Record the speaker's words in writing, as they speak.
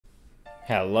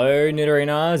Hello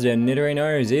Nidorinas and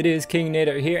Nidorinos, it is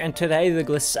KingNido here, and today the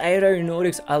Legendaries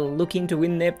Nordics are looking to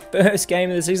win their first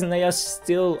game of the season. They are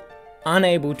still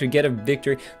unable to get a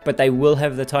victory, but they will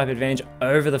have the type advantage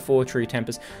over the 4 True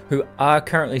Tempers, who are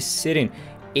currently sitting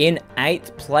in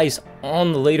 8th place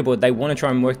on the leaderboard. They want to try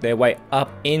and work their way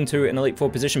up into an Elite 4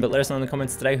 position, but let us know in the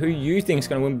comments today who you think is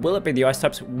going to win. Will it be the Ice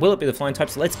types? Will it be the Flying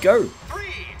types? Let's go! 3,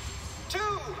 2,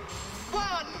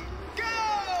 1, go!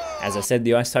 As I said,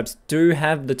 the Ice types do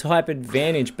have the type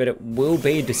advantage, but it will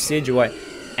be Decidueye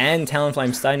and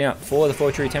Talonflame starting out for the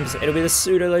 4 True Tempest. It'll be the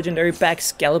pseudo-legendary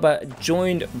Baxcalibur,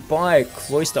 joined by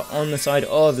Cloyster on the side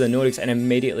of the Nordics, and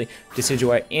immediately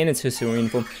Decidueye in its Hisuian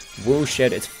form will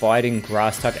shed its fighting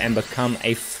grass type and become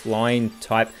a flying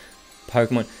type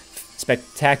Pokemon.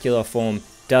 Spectacular form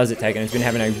does it take, and it's been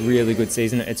having a really good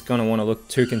season. It's going to want to look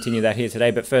to continue that here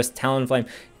today, but first Talonflame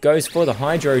goes for the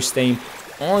Hydro Steam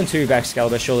onto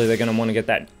Baxcalibur. Surely they're going to want to get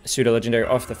that pseudo-legendary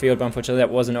off the field, but unfortunately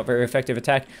that was a not very effective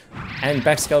attack, and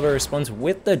Baxcalibur responds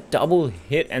with the double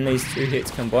hit, and these 2 hits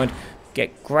combined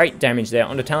get great damage there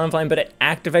onto Talonflame, but it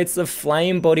activates the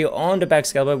Flame Body onto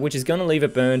Baxcalibur, which is going to leave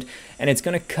it burned, and it's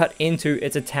going to cut into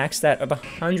its attack stat of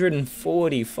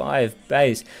 145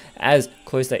 base, as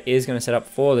Cloyster is going to set up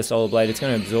for the Solar Blade. It's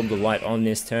going to absorb the light on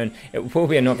this turn. It will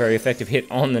be a not very effective hit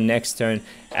on the next turn,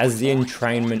 as the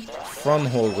entrainment from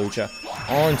Hawlucha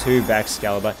onto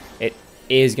Baxcalibur, it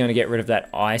is going to get rid of that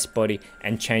Ice Body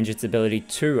and change its ability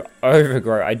to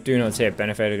Overgrow. I do not see it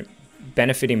benefiting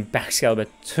Baxcalibur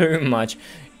too much,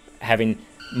 having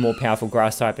more powerful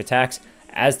grass type attacks,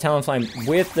 as Talonflame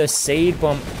with the Seed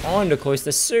Bomb onto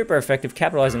Cloyster, super effective,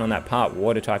 capitalizing on that part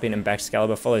water typing, and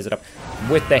Baxcalibur follows it up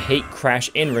with the Heat Crash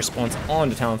in response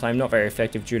onto Talonflame. Not very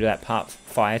effective due to that part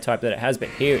fire type that it has, but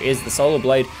here is the Solar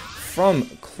Blade from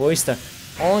Cloyster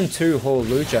onto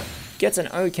Hawlucha. Gets an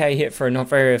okay hit for a not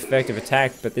very effective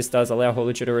attack, but this does allow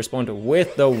Hawlucha to respond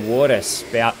with the Water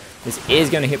Spout. This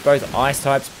is going to hit both Ice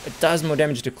types. It does more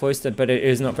damage to Cloyster, but it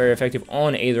is not very effective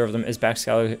on either of them, as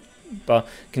Baxcalibur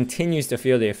continues to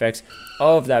feel the effects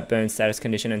of that burn status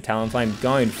condition, and Talonflame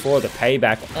going for the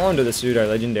payback onto the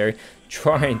pseudo-legendary,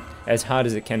 trying as hard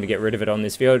as it can to get rid of it on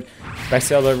this field.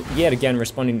 Baxcalibur yet again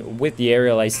responding with the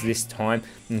Aerial Ace this time,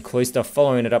 and Cloyster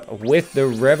following it up with the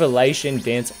Revelation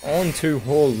Dance onto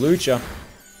Hawlucha.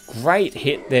 Great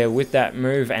hit there with that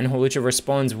move, and Hawlucha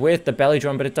responds with the Belly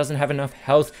Drum, but it doesn't have enough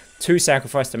health to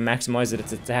sacrifice to maximize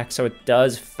its attack, so it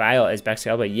does fail, as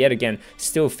Baxcalibur yet again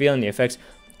still feeling the effects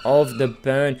of the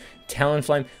burn.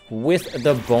 Talonflame with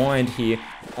the bind here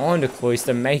onto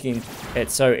Cloyster, making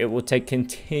it so it will take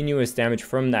continuous damage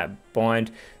from that bind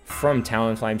from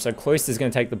Talonflame. So Cloyster's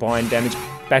going to take the bind damage.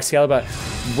 Baxcalibur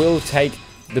will take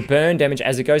the burn damage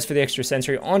as it goes for the extra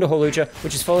sensory onto Hawlucha,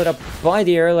 which is followed up by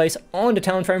the Aerial Ace onto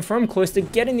Talonflame from Cloyster,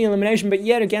 getting the elimination, but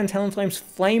yet again Talonflame's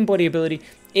Flame Body ability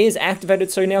is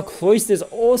activated, so now Cloyster's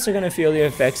also going to feel the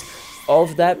effects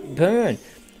of that burn.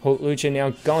 Hawlucha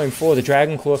now going for the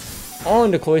Dragon Claw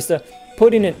onto Cloyster,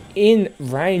 putting it in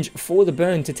range for the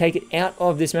burn to take it out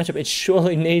of this matchup. It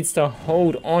surely needs to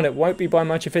hold on. It won't be by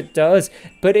much if it does,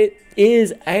 but it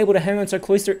is able to hang on. So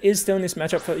Cloyster is still in this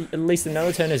matchup for at least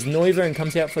another turn, as Noivern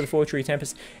comes out for the 4 True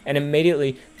Tempest and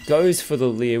immediately goes for the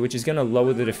Leer, which is going to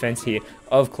lower the defense here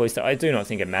of Cloyster. I do not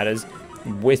think it matters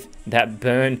with that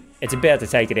burn. It's about to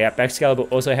take it out.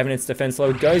 Baxcalibur also having its defense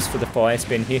low, goes for the Fire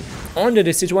Spin here onto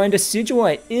Decidueye, and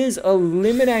Decidueye is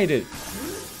eliminated.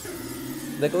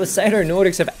 The Legendaries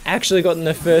Nordics have actually gotten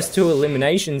the first 2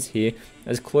 eliminations here,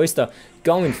 as Cloyster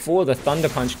going for the Thunder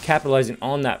Punch, capitalizing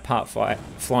on that part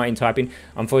flying typing.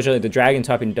 Unfortunately, the Dragon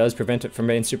typing does prevent it from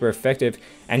being super effective,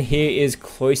 and here is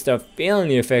Cloyster feeling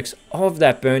the effects of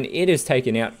that burn. It is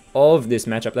taken out of this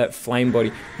matchup. That Flame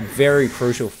Body, very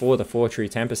crucial for the 4 True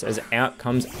Tempest, as out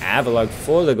comes Avalugg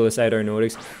for the Legendaries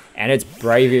Nordics, and it's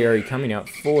Braviary coming out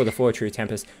for the 4 True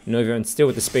Tempest. Noivern still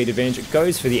with the speed advantage. It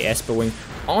goes for the Esper Wing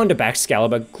onto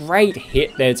Baxcalibur. Great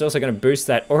hit there. It's also going to boost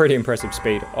that already impressive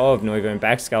speed of Noivern.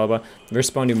 Baxcalibur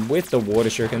responding with the Water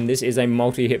Shuriken. This is a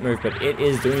multi-hit move, but it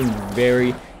is doing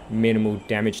very minimal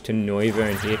damage to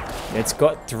Noivern here. It's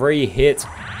got 3 hits.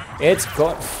 It's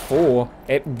got 4.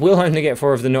 It will only get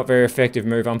 4 of the not very effective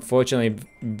move. Unfortunately,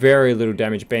 very little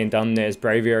damage being done there, as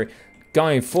Braviary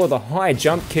going for the high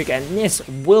jump kick, and this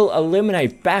will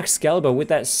eliminate Baxcalibur with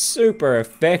that super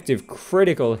effective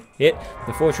critical hit.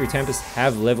 The 4 True Tempests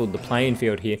have leveled the playing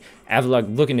field here.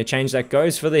 Avalugg looking to change that,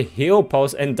 goes for the Heal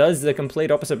Pulse and does the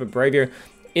complete opposite, but Braviary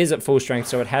is at full strength,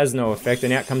 so it has no effect,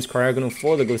 and out comes Cryogonal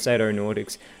for the Legendaries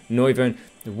Nordics. Noivern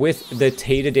with the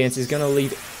Teeter Dance is going to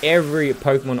leave every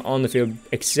Pokemon on the field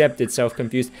except itself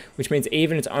confused, which means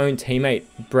even its own teammate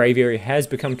Braviary has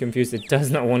become confused. It does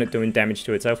not want it doing damage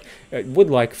to itself. It would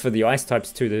like for the ice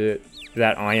types to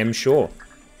that, I am sure.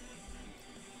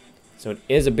 So it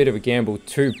is a bit of a gamble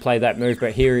to play that move,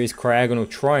 but here is Cryogonal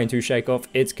trying to shake off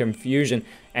its confusion,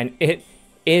 and it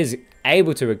is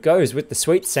able to. It goes with the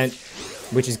Sweet Scent,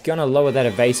 which is going to lower that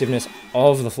evasiveness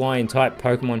of the flying type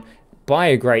Pokemon by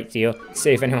a great deal.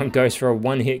 See if anyone goes for a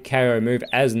one-hit KO move,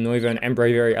 as Noivern and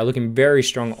Braviary are looking very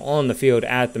strong on the field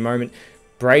at the moment.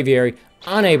 Braviary,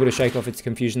 unable to shake off its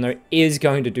confusion though, is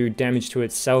going to do damage to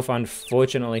itself,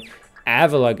 unfortunately.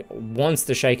 Avalugg wants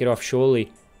to shake it off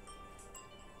surely,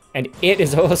 and it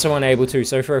is also unable to,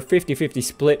 so for a 50-50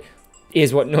 split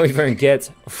is what Noivern gets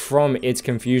from its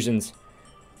confusions.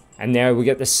 And now we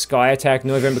get the Sky Attack,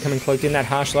 Noivern becoming cloaked in that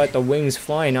harsh light, the wings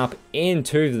flying up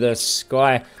into the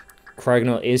sky.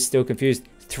 Cryogonal is still confused.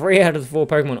 3 out of the 4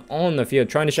 Pokemon on the field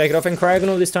trying to shake it off, and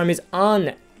Cryogonal this time is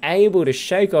unable to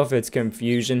shake off its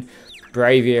confusion.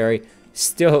 Braviary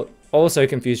still also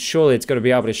confused. Surely it's got to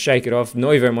be able to shake it off.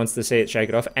 Noivern wants to see it shake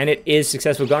it off, and it is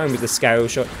successful, going with the Scale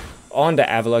Shot onto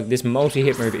Avalugg. This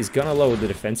multi-hit move is going to lower the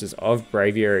defenses of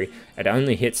Braviary. It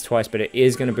only hits twice, but it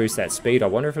is going to boost that speed. I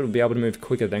wonder if it'll be able to move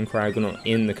quicker than Cryogonal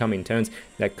in the coming turns.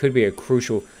 That could be a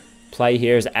crucial play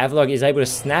here, as Avalugg is able to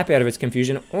snap out of its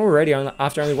confusion already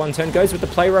after only 1 turn. Goes with the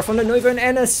Play Rough onto Noivern,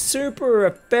 and a super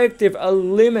effective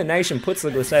elimination puts the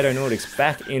Glisado Nordics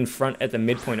back in front at the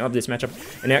midpoint of this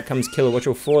matchup. And out comes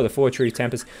Kilowattrel for the 4-Tree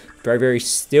Tempest. Braviary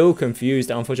still confused.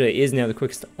 Unfortunately, it is now the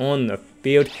quickest on the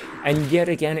field, and yet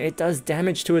again it does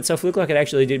damage to itself. Looked like it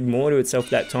actually did more to itself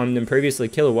that time than previously.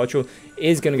 Kilowattrel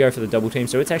is going to go for the double team,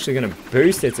 so it's actually going to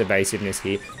boost its evasiveness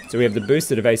here. So we have the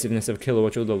boosted evasiveness of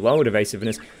Kilowattrel, the lowered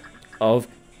evasiveness of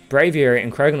Braviary,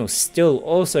 and Cryogonal still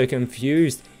also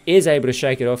confused, is able to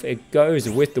shake it off. It goes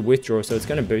with the withdraw, so it's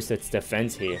going to boost its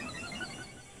defense here.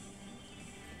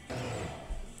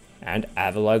 And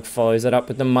Avalugg follows it up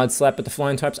with the Mud Slap, but the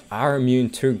flying types are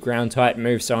immune to ground type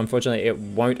moves, so unfortunately it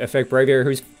won't affect Braviary,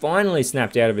 who's finally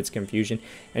snapped out of its confusion.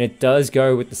 And it does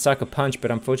go with the Sucker Punch, but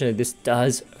unfortunately this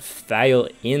does fail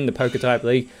in the PokeType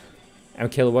League.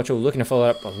 And Kilowattrel looking to follow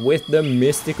up with the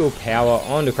Mystical Power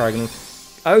onto Cryogonal.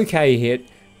 Okay hit,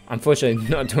 unfortunately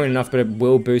not doing enough, but it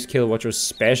will boost Kilowattrel's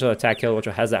special attack.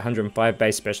 Kilowattrel has that 105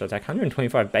 base special attack,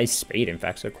 125 base speed in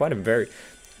fact, so quite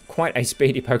a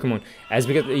speedy Pokemon. As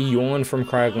we get the Yawn from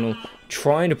Cryogonal,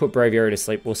 trying to put Braviary to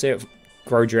sleep. We'll see it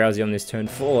grow drowsy on this turn,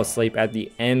 fall asleep at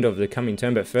the end of the coming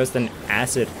turn, but first an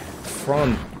Acid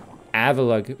from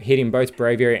Avalugg, hitting both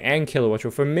Braviary and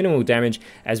Kilowattrel for minimal damage,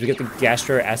 as we get the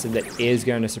Gastro Acid that is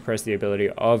going to suppress the ability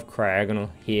of Cryogonal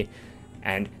here.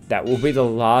 And that will be the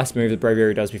last move that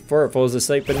Braviary does before it falls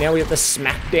asleep. But now we have the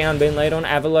Smackdown being laid on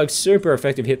Avalugg. Super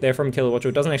effective hit there from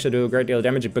Kilowattrel. Doesn't actually do a great deal of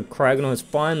damage, but Cryogonal has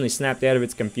finally snapped out of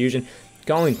its confusion,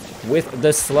 going with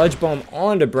the Sludge Bomb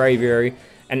onto Braviary.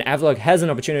 And Avalugg has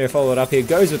an opportunity to follow it up here.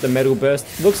 Goes with the Metal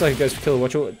Burst. Looks like it goes for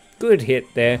Kilowattrel. Good hit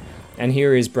there. And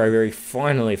here is Braviary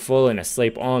finally falling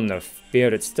asleep on the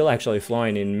field. It's still actually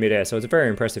flying in midair, so it's very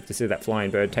impressive to see that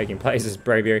flying bird taking place as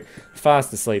Braviary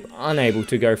fast asleep, unable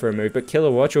to go for a move. But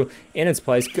Kilowattrel in its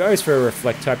place goes for a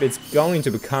Reflect type. It's going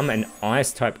to become an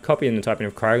Ice type, copying the typing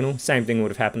of Cryogonal. Same thing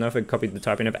would have happened though if it copied the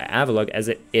typing of Avalugg, as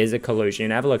it is a Collusion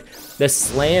Avalugg. The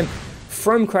Slam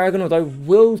from Cryogonal though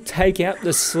will take out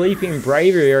the sleeping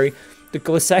Braviary. The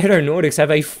Glisado Nordics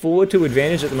have a 4-2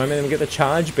 advantage at the moment, and we get the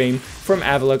Charge Beam from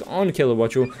Avalugg on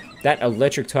Kilowattrel. That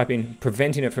electric typing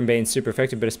preventing it from being super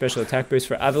effective, but a special attack boost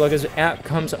for Avalugg, as out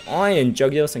comes Iron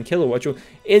Jugulis, and Kilowattrel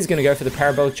is going to go for the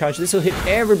Parabolic Charge. This will hit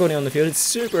everybody on the field. It's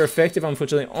super effective,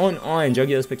 unfortunately, on Iron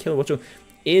Jugulis, but Kilowattrel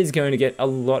is going to get a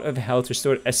lot of health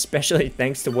restored, especially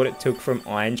thanks to what it took from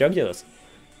Iron Jugulis.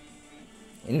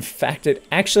 In fact, it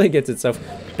actually gets itself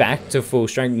back to full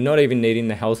strength, not even needing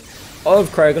the health of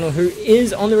Cryogonal, who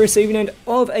is on the receiving end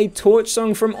of a Torch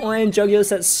Song from Iron Jugulis.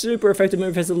 That super effective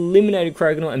move has eliminated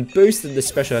Cryogonal and boosted the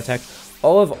special attack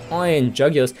of Iron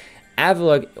Jugulis.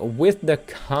 Avalugg with the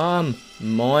Calm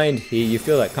Mind here. You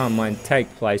feel that Calm Mind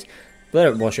take place. Let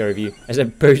it wash over you, as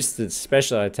it boosts its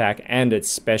special attack and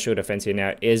its special defense here now.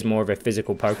 It is more of a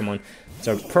physical Pokemon,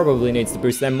 so it probably needs to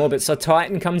boost them more. But so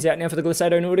Titan comes out now for the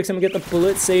Glisado Nordics, and we get the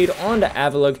Bullet Seed onto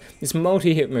Avalugg. This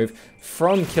multi-hit move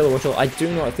from Kilowattrel. I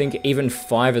do not think even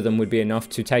 5 of them would be enough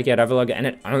to take out Avalugg, and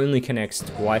it only connects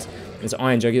twice. As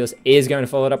Iron Jugulis is going to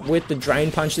follow it up with the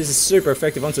Drain Punch. This is super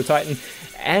effective onto Titan,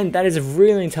 and that is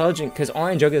really intelligent, because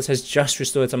Iron Jugulis has just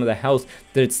restored some of the health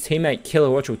that its teammate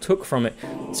Kilowattrel took from it.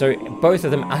 So both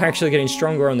of them are actually getting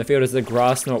stronger on the field, as the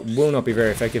Grass Knot will not be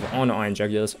very effective on Iron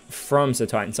Jugulis from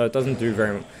Titan, so it doesn't do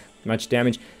very much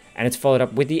damage. And it's followed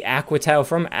up with the Aqua Tail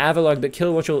from Avalugg that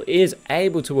Kilowattrel is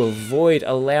able to avoid,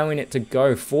 allowing it to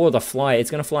go for the fly. It's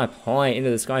going to fly up high into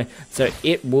the sky, so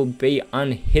it will be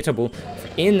unhittable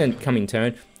in the coming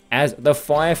turn. As the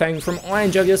Fire Fang from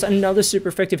Iron Jugular, another super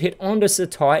effective hit onto Sir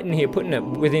Titan here, putting it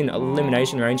within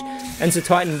elimination range. And Sir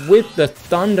Titan with the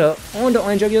Thunder onto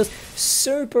Iron Jugular,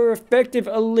 super effective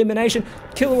elimination.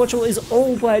 Kilowattrel is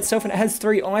all by itself and it has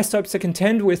 3 ice types to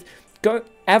contend with.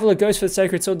 Avalugg goes for the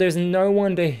Sacred Sword. There's no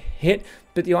one to hit,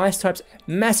 but the ice type's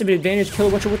massive advantage.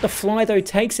 Kilowattrel with the fly though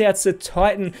takes out Sir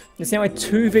Titan. It's now a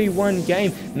 2v1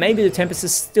 game. Maybe the Tempest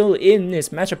is still in this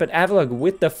matchup, but Avalugg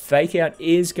with the fake out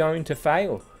is going to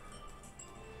fail.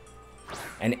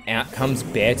 And out comes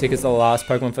Beartic as the last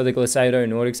Pokemon for the Glisado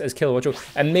Nordics, as Kilowattrel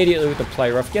immediately with the play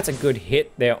rough gets a good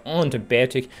hit there onto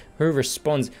Beartic, who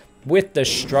responds with the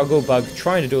Struggle Bug,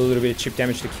 trying to do a little bit of chip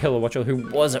damage to Kilowattrel, who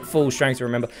was at full strength,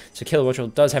 remember. So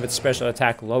Kilowattrel does have its special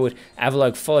attack lowered.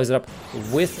 Avalugg follows it up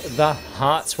with the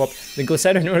Heart Swap. The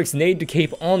Glisado Nordics need to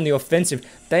keep on the offensive.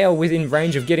 They are within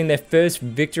range of getting their first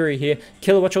victory here.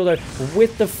 Kilowattrel, though,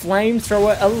 with the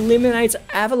Flamethrower, eliminates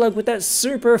Avalugg with that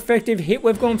super effective hit.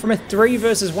 We've gone from a 3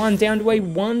 versus 1 down to a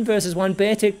 1 versus 1.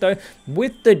 Beartic, though,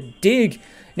 with the dig.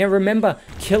 Now remember,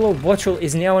 Kilowattrel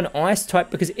is now an ice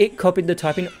type because it copied the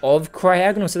typing of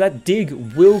Cryogonal, so that dig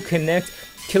will connect.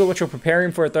 Kilowattrel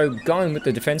preparing for it though, going with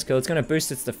the defense kill. It's going to boost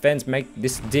its defense, make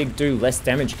this dig do less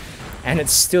damage. And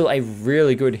it's still a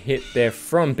really good hit there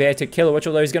from Beartic.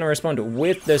 Kilowattrel though is going to respond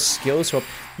with the skill swap.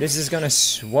 This is going to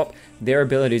swap their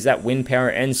abilities, that Wind Power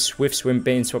and Swift Swim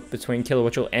being swapped between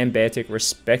Kilowattrel and Beartic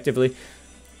respectively.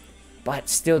 But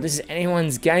still, this is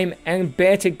anyone's game, and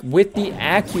Beartic with the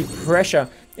Acupressure,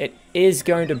 it is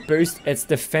going to boost its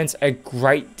defense a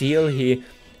great deal here.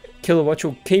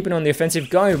 Kilowattrel keeping on the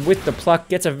offensive, going with the Pluck,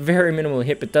 gets a very minimal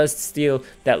hit, but does steal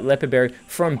that Leopard Berry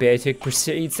from Beartic,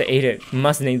 proceeds to eat it.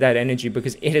 Must need that energy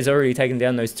because it has already taken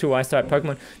down those 2 Ice-type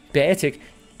Pokemon. Beartic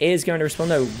is going to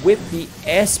respond though with the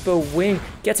Esper Wing.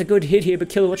 Gets a good hit here, but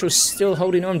Kilowattrel still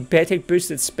holding on. Beartic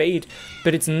boosted speed,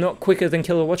 but it's not quicker than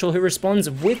Kilowattrel, who responds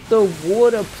with the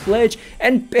Water Pledge,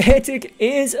 and Beartic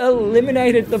is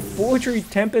eliminated. The Fortree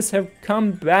Tempests have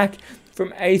come back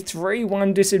from a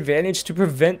 3-1 disadvantage to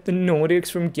prevent the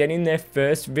Nordics from getting their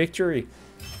first victory.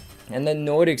 And the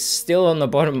Nordics still on the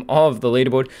bottom of the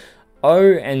leaderboard,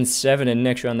 0-7, and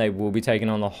next round they will be taking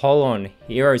on the Holon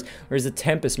Heroes, whereas the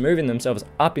Tempest moving themselves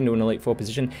up into an Elite Four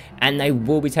position, and they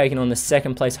will be taking on the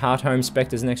 2nd place Heart Home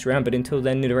Spectres next round. But until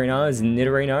then,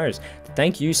 Nidorinos.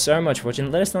 Thank you so much for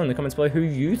watching. Let us know in the comments below who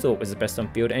you thought was the best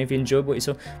on field, and if you enjoyed what you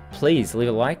saw, please leave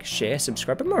a like, share,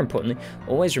 subscribe, but more importantly,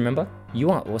 always remember,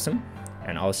 you are awesome,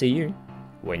 and I'll see you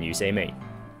when you see me.